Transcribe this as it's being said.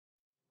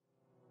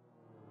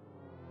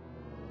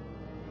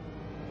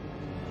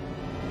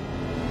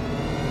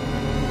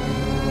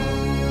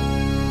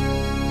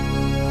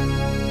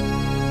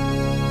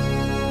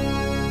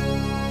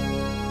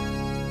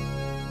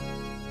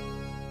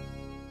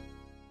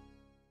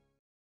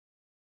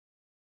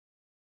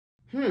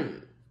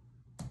A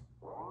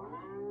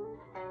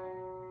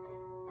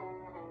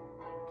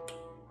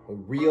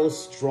real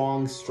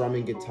strong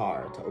strumming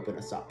guitar to open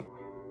us up.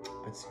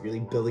 It's really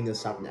building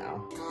us up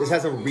now. This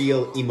has a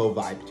real emo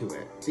vibe to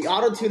it. The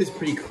auto-tune is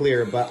pretty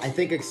clear, but I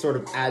think it sort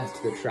of adds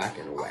to the track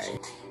in a way.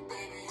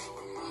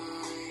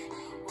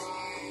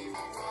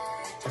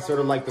 I sort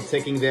of like the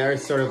ticking there. It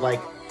sort of like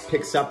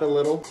picks up a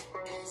little.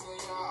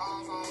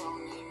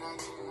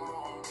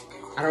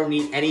 I don't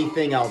need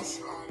anything else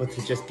but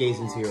to just gaze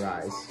into your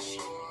eyes.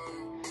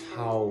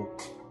 How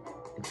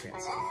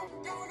entrancing.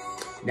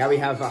 Now we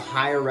have a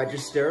higher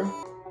register.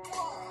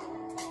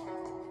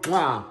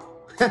 Wow.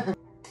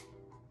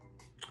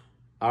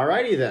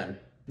 Alrighty then.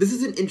 This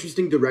is an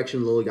interesting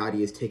direction Lil Yachty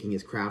is taking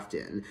his craft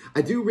in.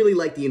 I do really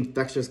like the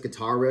infectious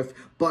guitar riff,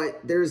 but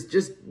there's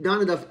just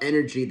not enough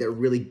energy that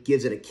really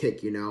gives it a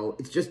kick, you know?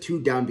 It's just too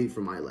downbeat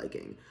for my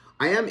liking.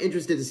 I am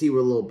interested to see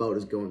where Lil Boat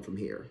is going from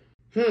here.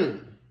 A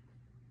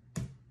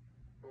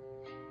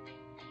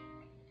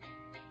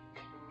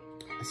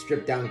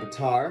stripped down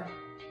guitar.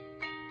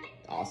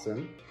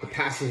 Awesome. The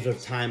passage of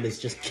time is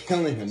just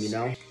killing him, you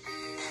know?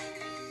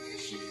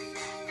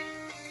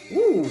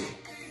 Ooh!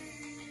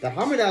 The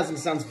harmonizing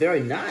sounds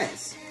very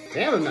nice.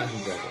 Damn,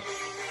 Imagine Dragons.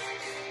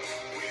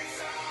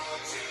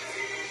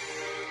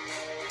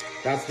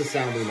 That's the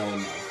sound we know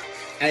and love.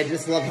 I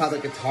just love how the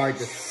guitar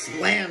just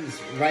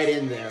slams right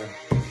in there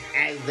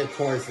as the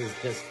chorus is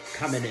just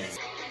coming in.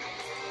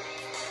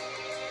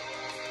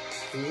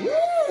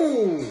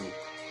 Woo!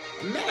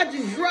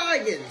 Imagine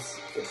Dragons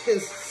with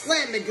this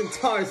slamming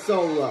guitar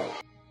solo.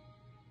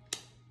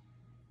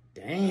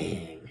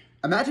 Dang.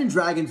 Imagine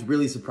Dragons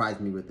really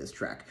surprised me with this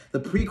track. The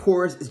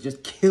pre-chorus is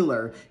just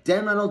killer.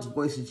 Dan Reynolds'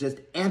 voice is just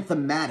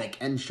anthematic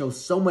and shows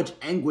so much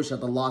anguish at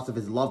the loss of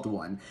his loved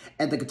one.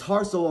 And the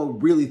guitar solo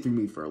really threw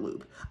me for a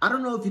loop. I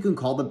don't know if you can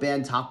call the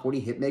band top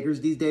 40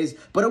 hitmakers these days,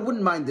 but I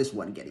wouldn't mind this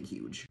one getting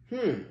huge.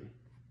 A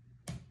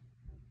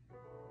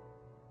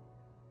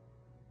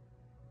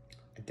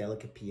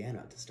delicate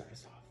piano to start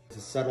us off. It's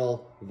a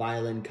subtle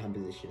violin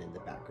composition in the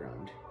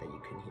background that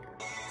you can hear.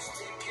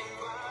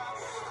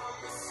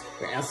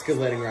 We're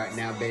escalating right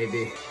now,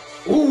 baby.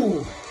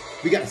 Ooh,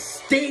 we got a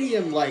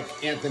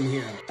stadium-like anthem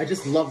here. I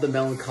just love the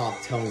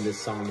melancholic tone this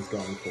song is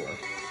going for.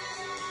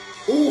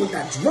 Ooh,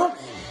 that drumming.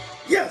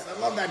 Yes, I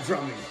love that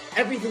drumming.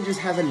 Everything just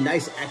has a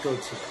nice echo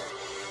to it.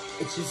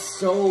 It's just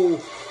so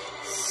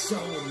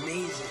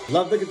amazing.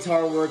 Love the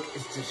guitar work.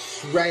 It's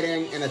just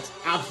shredding, and it's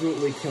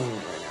absolutely killing it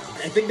right now.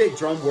 I think the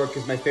drum work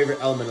is my favorite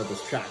element of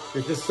this track.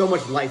 There's just so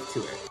much life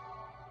to it.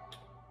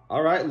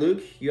 All right,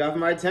 Luke, you have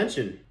my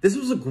attention. This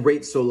was a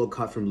great solo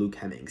cut from Luke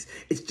Hemmings.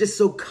 It's just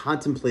so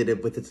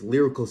contemplative with its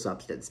lyrical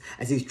substance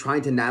as he's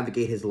trying to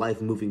navigate his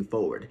life moving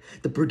forward.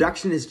 The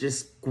production is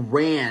just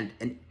grand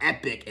and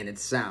epic in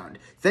its sound.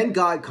 Thank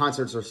God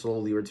concerts are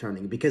slowly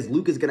returning because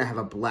Luke is gonna have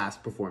a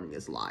blast performing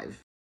this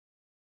live.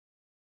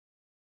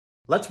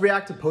 Let's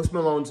react to Post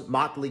Malone's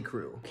Motley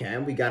Crue. Okay,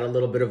 we got a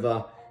little bit of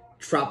a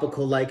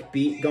tropical-like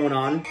beat going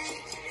on.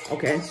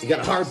 Okay, we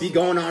got a hard beat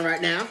going on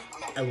right now.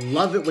 I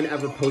love it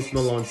whenever Post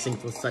Malone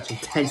sings with such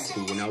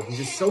intensity, you know? He's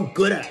just so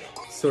good at it.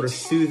 Sort of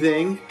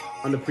soothing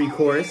on the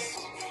pre-chorus.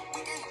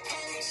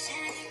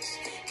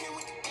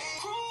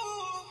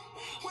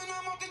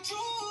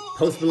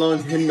 Post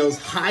Malone's hitting those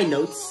high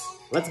notes.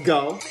 Let's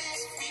go.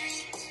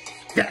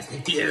 Fast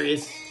and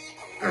Furious.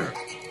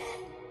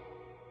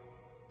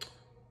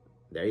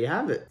 There you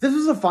have it. This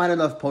was a fine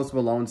enough Post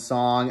Malone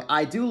song.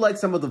 I do like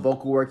some of the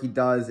vocal work he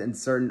does in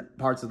certain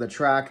parts of the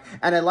track,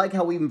 and I like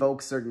how he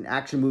invokes certain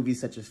action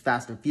movies such as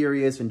Fast and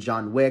Furious and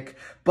John Wick,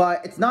 but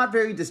it's not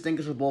very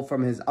distinguishable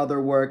from his other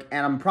work,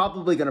 and I'm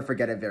probably gonna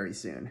forget it very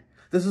soon.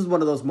 This is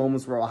one of those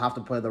moments where I'll have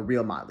to play the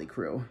real Motley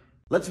Crue.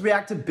 Let's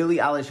react to Billie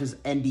Eilish's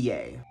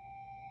NDA.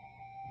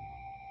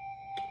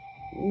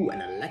 Ooh,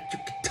 an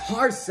electric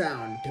guitar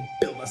sound to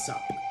build us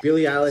up.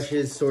 Billie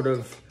Eilish's sort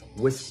of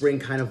whispering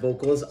kind of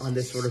vocals on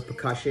this sort of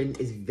percussion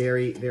is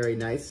very, very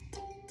nice.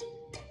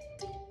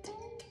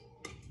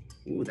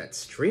 Ooh, that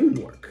string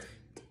work.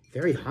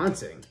 Very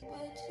haunting.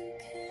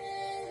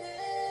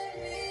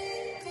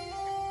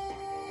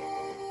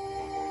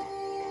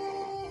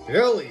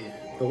 Billie,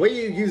 the way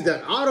you use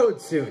that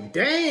auto-tune,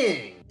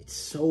 dang! It's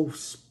so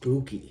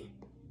spooky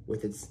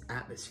with its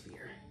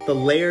atmosphere. The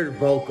layered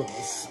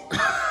vocals.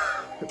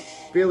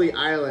 Billie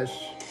Eilish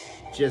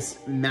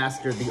just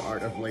mastered the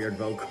art of layered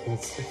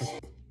vocals.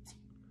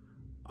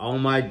 Oh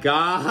my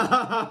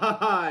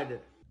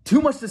God!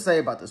 Too much to say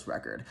about this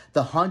record.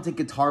 The haunted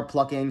guitar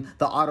plucking,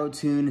 the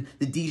auto-tune,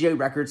 the DJ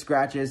record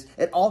scratches,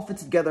 it all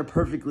fits together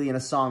perfectly in a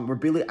song where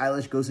Billie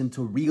Eilish goes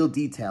into real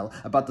detail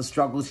about the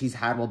struggles she's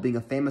had while being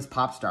a famous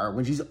pop star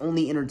when she's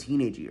only in her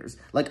teenage years.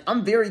 Like,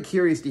 I'm very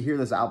curious to hear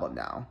this album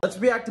now. Let's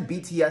react to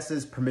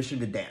BTS's Permission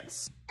to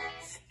Dance.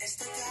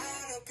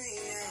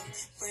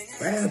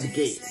 Right out of the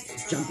gate,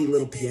 jumpy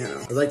little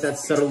piano. I like that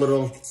subtle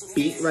little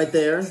beat right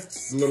there,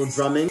 the little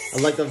drumming.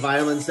 I like the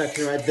violin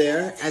section right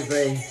there as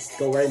they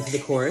go right into the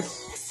chorus.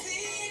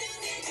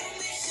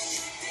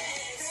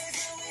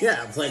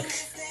 Yeah, it's like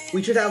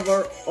We should have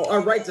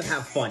our right to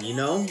have fun, you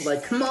know?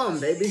 Like, come on,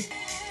 baby.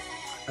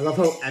 I love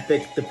how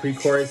epic the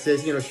pre-chorus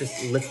is, you know, it's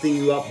just lifting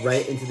you up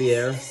right into the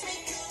air.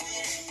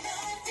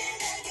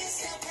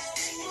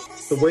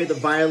 The way the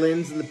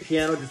violins and the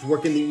piano just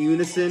work in the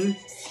unison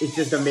is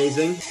just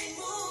amazing.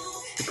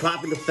 The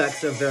clapping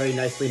effects are very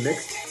nicely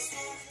mixed.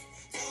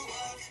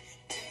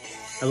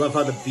 I love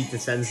how the beat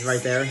descends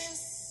right there.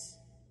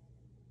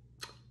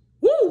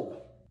 Woo!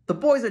 The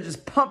boys are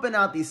just pumping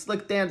out these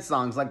slick dance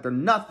songs like they're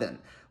nothing.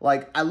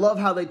 Like, I love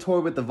how they tour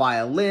with the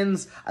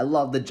violins. I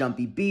love the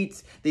jumpy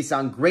beats. They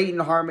sound great in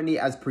harmony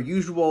as per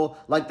usual.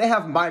 Like, they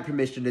have my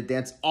permission to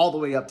dance all the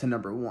way up to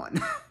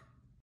 #1.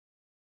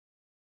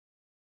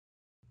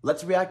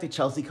 Let's react to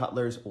Chelsea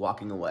Cutler's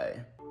Walking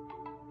Away.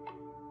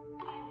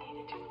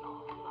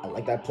 I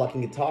like that plucking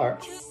guitar.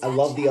 I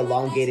love the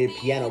elongated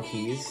piano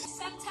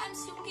keys.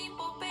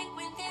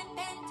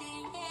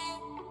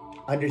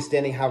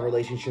 Understanding how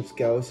relationships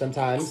go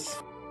sometimes.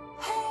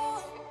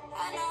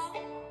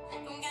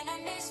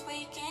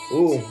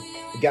 Ooh,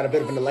 we got a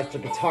bit of an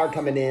electric guitar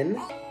coming in.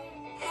 I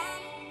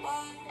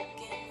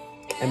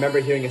remember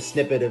hearing a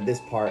snippet of this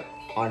part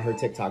on her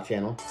TikTok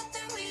channel.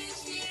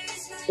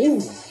 Ooh,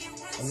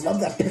 I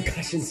love that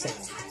percussion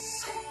sound.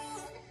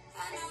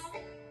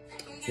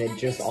 And it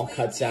just all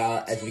cuts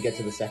out as we get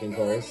to the second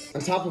chorus.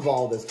 On top of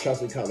all this,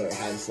 Chelsea Cutler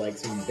has like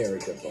some very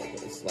good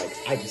vocals. Like,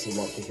 I just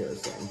love to hear her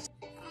sing.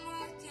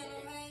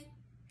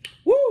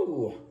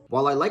 Woo!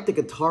 While I like the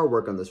guitar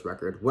work on this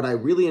record, what I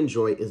really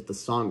enjoy is the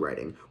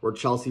songwriting, where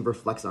Chelsea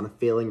reflects on a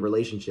failing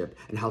relationship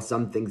and how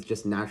some things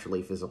just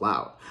naturally fizzle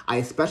out. I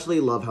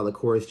especially love how the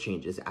chorus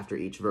changes after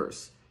each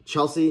verse.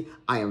 Chelsea,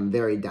 I am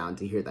very down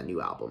to hear that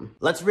new album.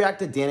 Let's react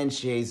to Dan and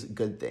Shay's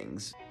Good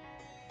Things.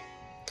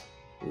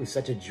 Ooh,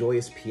 such a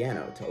joyous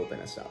piano to open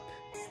us up.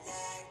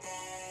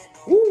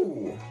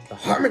 Ooh, the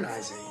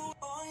harmonizing.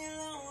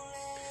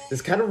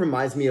 This kind of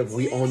reminds me of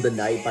We Own the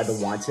Night by The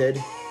Wanted.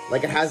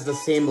 Like, it has the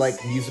same,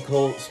 like,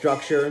 musical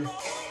structure.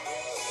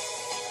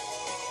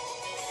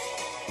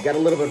 You got a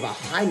little bit of a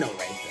high note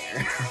right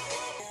there.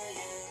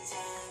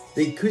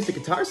 The acoustic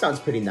guitar sounds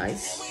pretty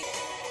nice.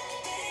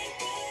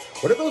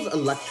 What are those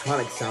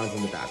electronic sounds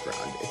in the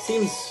background? It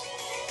seems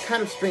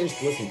kind of strange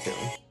to listen to.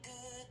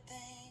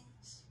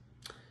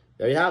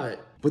 There you have it.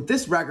 With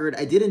this record,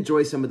 I did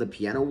enjoy some of the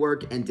piano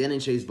work, and Dan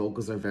and Shay's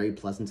vocals are very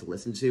pleasant to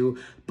listen to,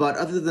 but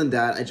other than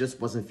that, I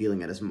just wasn't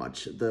feeling it as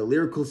much. The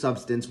lyrical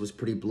substance was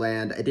pretty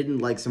bland. I didn't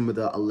like some of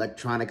the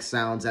electronic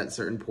sounds at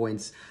certain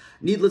points.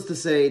 Needless to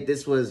say,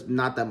 this was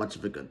not that much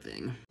of a good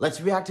thing.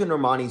 Let's react to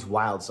Normani's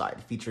Wild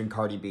Side, featuring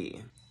Cardi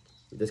B.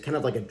 There's kind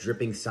of like a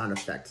dripping sound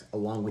effect,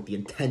 along with the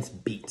intense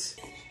beats.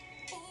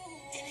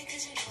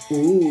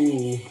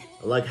 Ooh,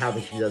 I like how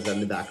she does that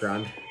in the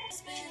background.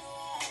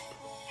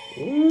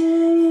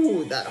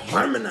 Ooh, that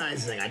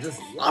harmonizing, I just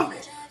love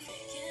it.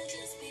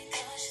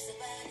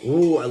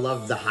 Ooh, I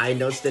love the high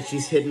notes that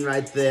she's hitting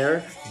right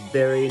there.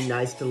 Very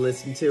nice to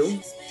listen to.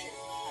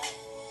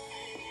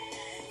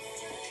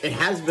 It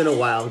has been a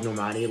while,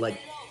 Normani, like...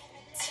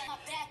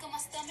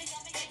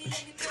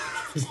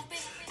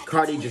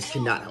 Cardi just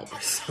cannot help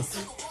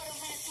herself.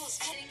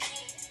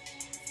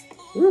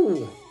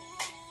 Ooh,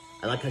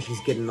 I like how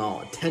she's getting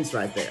all intense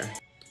right there.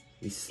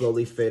 We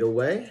slowly fade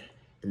away,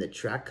 and the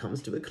track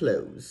comes to a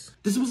close.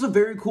 This was a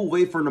very cool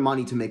way for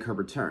Normani to make her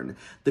return.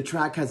 The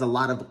track has a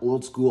lot of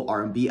old school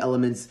R&B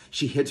elements.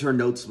 She hits her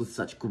notes with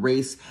such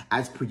grace.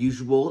 As per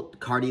usual,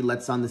 Cardi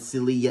lets on the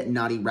silly yet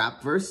naughty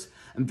rap verse.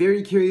 I'm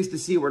very curious to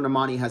see where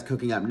Normani has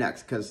cooking up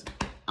next, because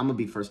I'm gonna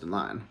be first in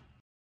line.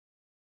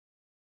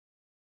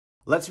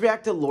 Let's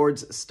react to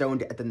Lorde's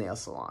Stoned at the Nail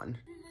Salon.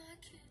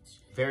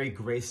 Very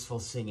graceful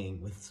singing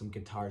with some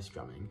guitar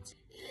strumming.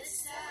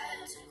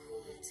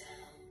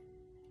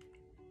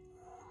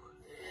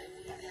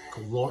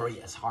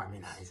 Glorious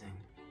harmonizing.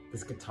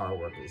 This guitar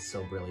work is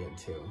so brilliant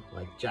too.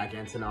 Like, Jack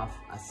Antonoff,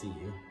 I see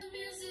you.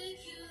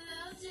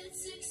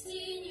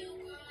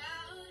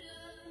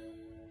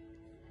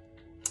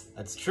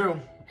 That's true.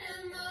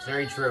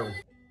 Very true.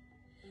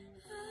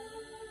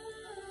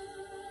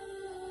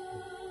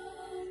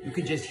 You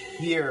could just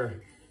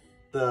hear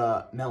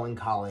the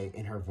melancholy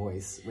in her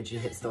voice when she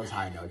hits those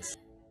high notes.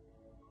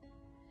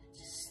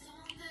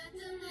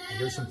 And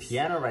there's some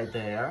piano right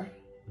there.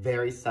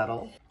 Very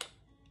subtle.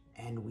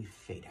 And we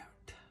fade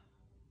out.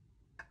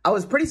 I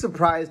was pretty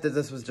surprised that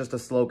this was just a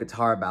slow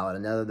guitar ballad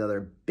and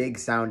another big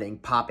sounding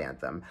pop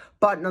anthem,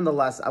 but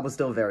nonetheless, I was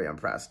still very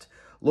impressed.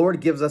 Lorde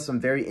gives us some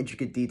very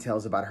intricate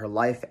details about her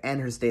life and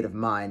her state of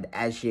mind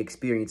as she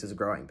experiences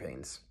growing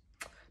pains.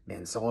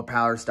 Man, Solar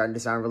Power is starting to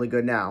sound really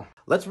good now.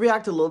 Let's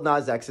react to Lil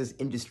Nas X's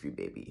Industry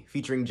Baby,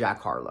 featuring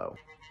Jack Harlow.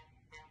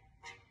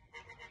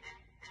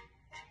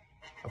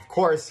 Of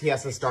course, he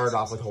has to start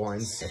off with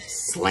horns.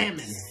 It's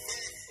slamming.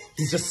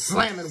 He's just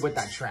slamming with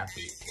that trap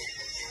beat.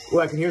 Ooh,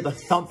 I can hear the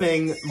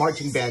thumping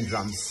marching band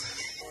drums.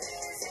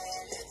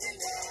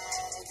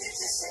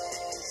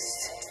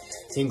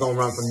 He ain't gonna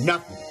run from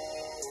nothing.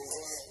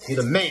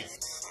 You're the man.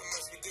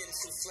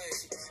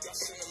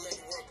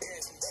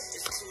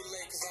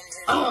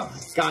 Oh,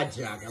 God,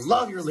 Jack, I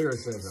love your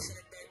lyricism.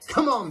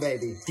 Come on,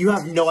 baby. You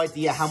have no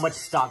idea how much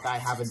stock I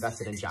have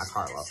invested in Jack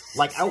Harlow.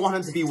 Like, I want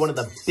him to be one of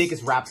the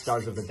biggest rap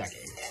stars of the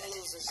decade.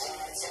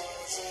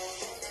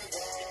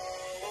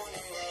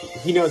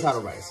 He knows how to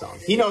write a song.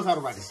 He knows how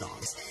to write a song.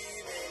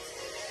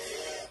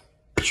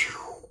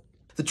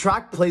 The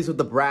track plays with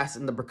the brass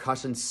and the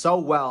percussion so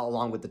well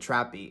along with the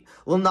trap beat.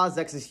 Lil Nas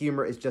X's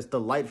humor is just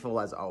delightful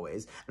as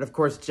always. And of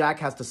course, Jack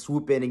has to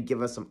swoop in and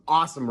give us some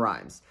awesome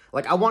rhymes.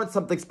 Like, I wanted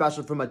something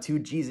special from my 2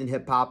 G's in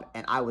hip-hop,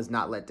 and I was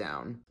not let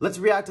down. Let's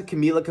react to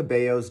Camila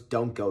Cabello's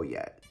Don't Go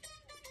Yet.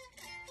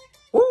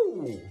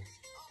 Woo!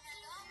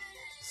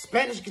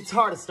 Spanish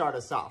guitar to start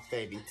us off,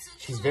 baby.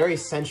 She's very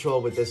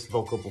sensual with this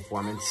vocal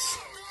performance.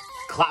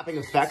 Clapping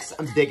effects,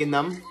 I'm digging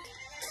them.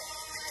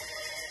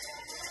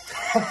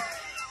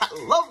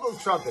 I love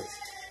those trumpets.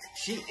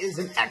 She is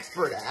an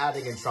expert at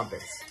adding in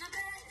trumpets.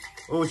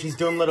 Oh, she's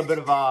doing a little bit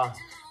of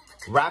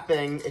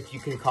rapping, if you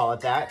can call it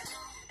that.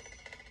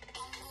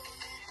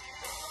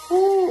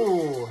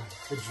 Ooh,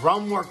 the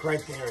drum work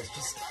right there is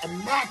just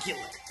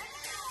immaculate.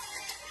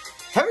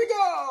 Here we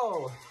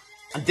go.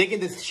 I'm digging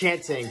this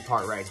chanting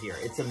part right here.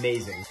 It's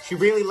amazing. She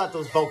really let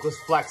those vocals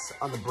flex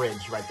on the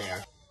bridge right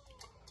there.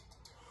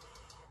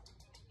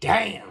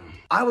 Damn.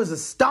 I was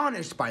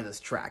astonished by this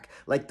track.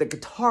 Like, the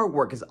guitar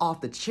work is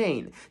off the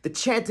chain. The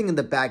chanting in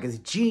the back is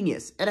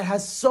genius, and it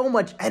has so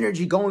much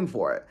energy going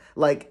for it.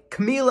 Like,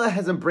 Camila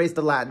has embraced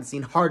the Latin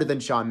scene harder than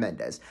Shawn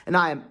Mendes, and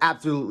I am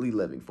absolutely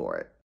living for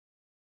it.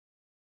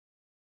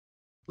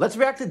 Let's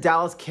react to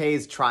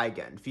DallasK's Try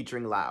Again,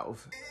 featuring Lauv.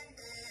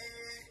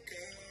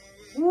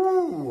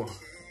 Woo!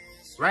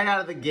 Right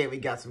out of the gate, we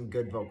got some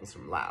good vocals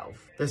from Lauv.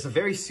 There's a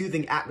very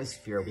soothing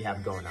atmosphere we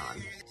have going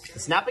on. The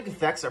snapping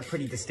effects are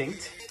pretty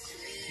distinct.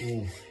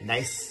 Ooh,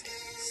 nice,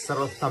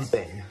 subtle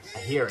thumping. I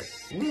hear it.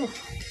 Ooh.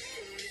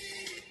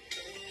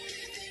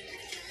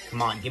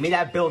 Come on, give me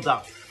that build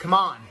up. Come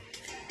on.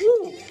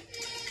 Ooh.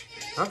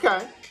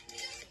 Okay.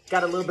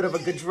 Got a little bit of a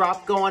good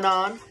drop going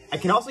on. I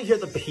can also hear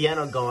the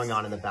piano going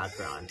on in the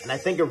background, and I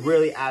think it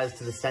really adds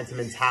to the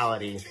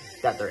sentimentality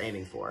that they're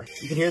aiming for.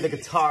 You can hear the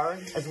guitar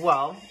as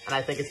well, and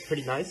I think it's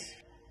pretty nice.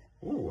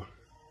 Ooh.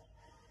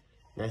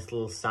 Nice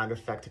little sound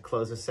effect to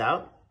close us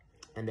out,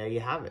 and there you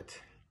have it.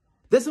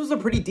 This was a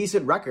pretty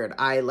decent record.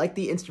 I liked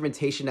the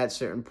instrumentation at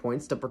certain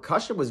points. The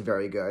percussion was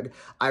very good.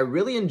 I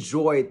really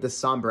enjoyed the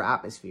somber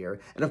atmosphere.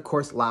 And of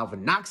course, Lauv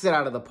knocks it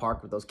out of the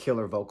park with those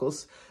killer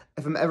vocals.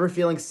 If I'm ever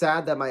feeling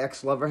sad that my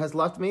ex-lover has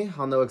left me,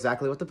 I'll know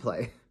exactly what to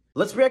play.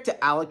 Let's react to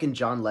Alok and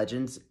John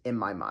Legend's In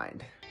My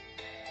Mind.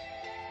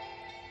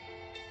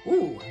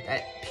 Ooh,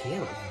 that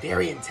piano is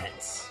very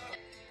intense.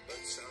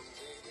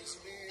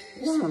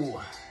 Ooh,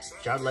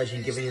 John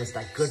Legend giving us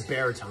that good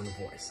baritone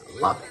voice.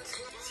 Love it.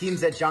 Seems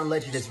that John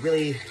Legend is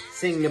really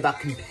singing about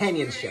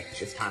companionship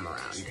this time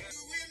around.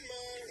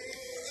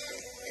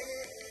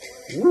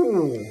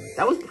 Ooh,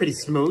 that was pretty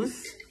smooth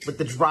with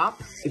the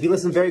drop. If you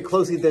listen very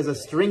closely, there's a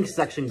string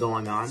section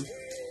going on.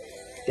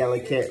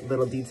 Delicate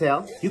little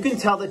detail. You can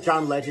tell that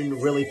John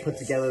Legend really put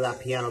together that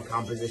piano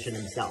composition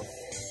himself.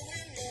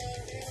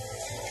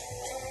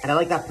 And I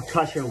like that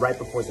percussion right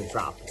before the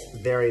drop.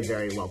 Very,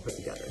 very well put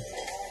together.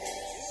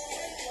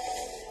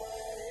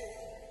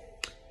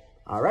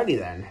 Alrighty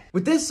then.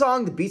 With this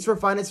song, the beats were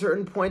fine at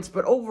certain points,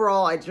 but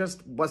overall, I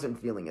just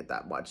wasn't feeling it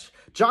that much.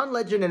 John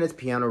Legend and his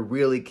piano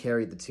really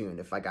carried the tune,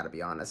 if I gotta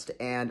be honest,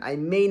 and I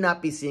may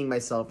not be seeing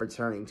myself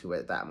returning to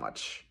it that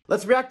much.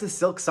 Let's react to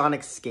Silk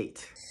Sonic's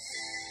Skate.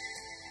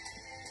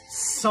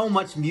 So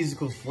much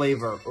musical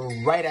flavor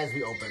right as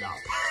we open up.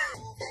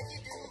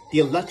 The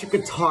electric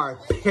guitar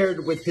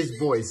paired with his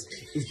voice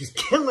is just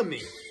killing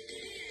me.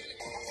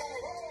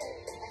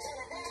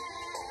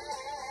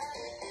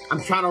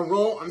 I'm trying to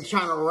roll, I'm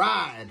trying to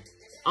ride.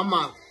 I'm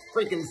on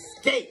freaking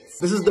skates.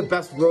 This is the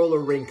best roller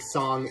rink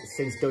song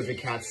since Doja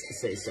Cat's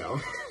Say So.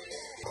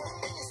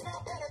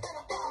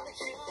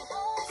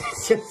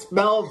 It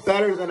smells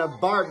better than a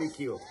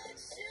barbecue.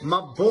 My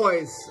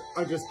boys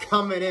are just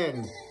coming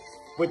in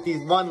with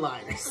these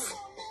one-liners.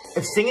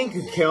 If singing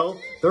could kill,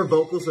 their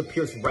vocals would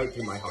pierce right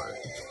through my heart.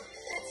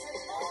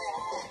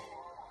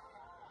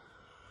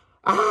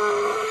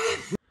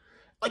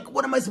 Like,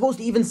 what am I supposed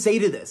to even say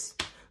to this?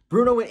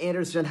 Bruno and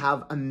Anderson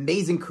have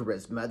amazing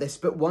charisma. They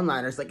spit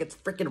one-liners like it's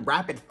freaking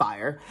rapid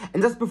fire.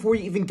 And that's before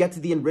you even get to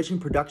the enriching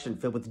production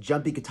filled with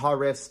jumpy guitar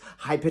riffs,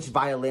 high-pitched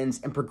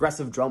violins, and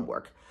progressive drum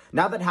work.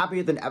 Now that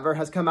Happier Than Ever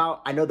has come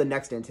out, I know the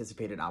next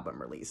anticipated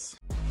album release.